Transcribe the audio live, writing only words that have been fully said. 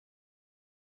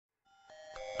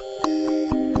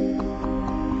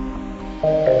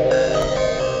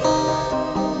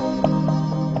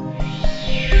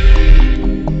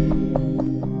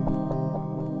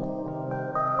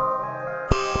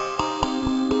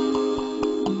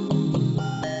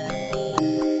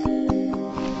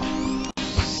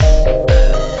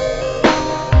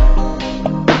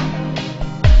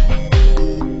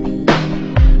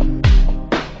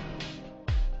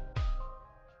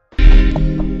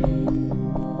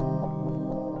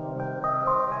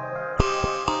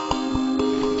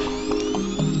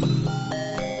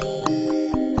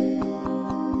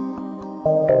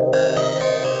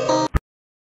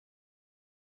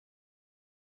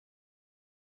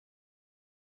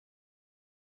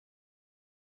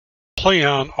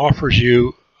Playon offers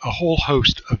you a whole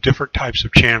host of different types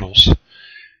of channels.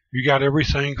 You got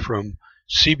everything from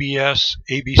CBS,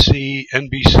 ABC,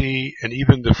 NBC, and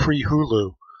even the free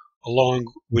Hulu,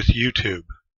 along with YouTube.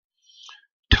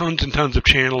 Tons and tons of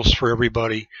channels for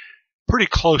everybody, pretty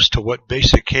close to what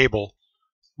basic cable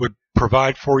would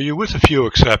provide for you, with a few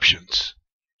exceptions.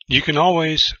 You can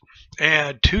always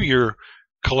add to your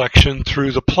collection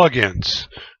through the plugins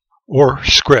or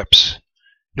scripts.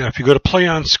 Now, if you go to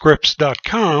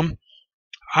playonscripts.com,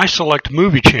 I select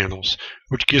movie channels,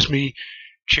 which gives me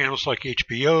channels like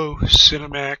HBO,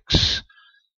 Cinemax,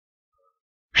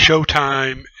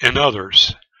 Showtime, and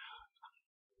others.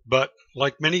 But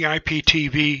like many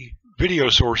IPTV video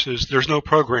sources, there's no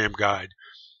program guide.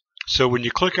 So when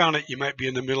you click on it, you might be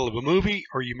in the middle of a movie,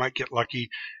 or you might get lucky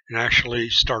and actually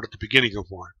start at the beginning of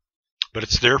one. But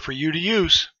it's there for you to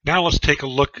use. Now let's take a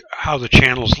look how the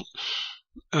channels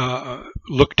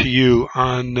look to you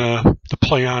on the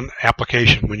Playon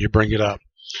application when you bring it up.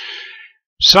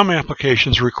 Some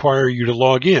applications require you to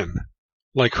log in,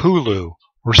 like Hulu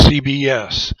or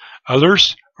CBS.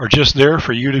 Others are just there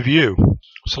for you to view.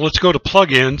 So let's go to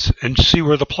plugins and see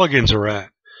where the plugins are at.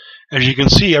 As you can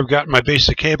see, I've got my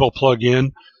basic cable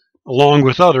plug-in along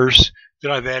with others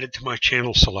that I've added to my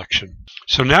channel selection.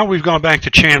 So now we've gone back to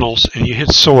channels and you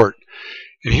hit sort.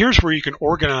 And here's where you can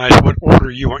organize what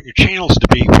order you want your channels to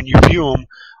be when you view them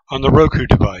on the Roku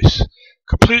device.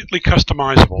 Completely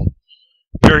customizable.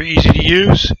 Very easy to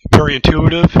use, very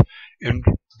intuitive, and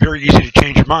very easy to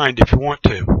change your mind if you want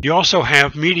to. You also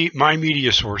have My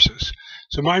Media Sources.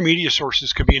 So My Media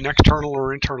Sources could be an external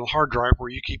or internal hard drive where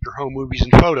you keep your home movies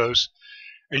and photos.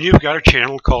 And you've got a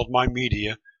channel called My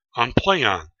Media on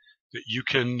Playon that you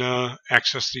can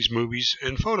access these movies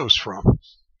and photos from.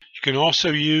 You can also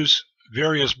use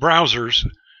various browsers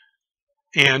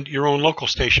and your own local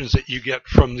stations that you get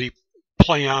from the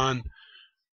Playon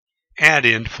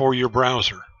add-in for your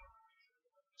browser,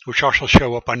 which also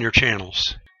show up on your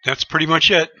channels. That's pretty much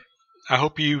it. I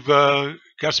hope you've got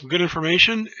some good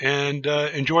information and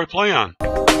enjoy Playon.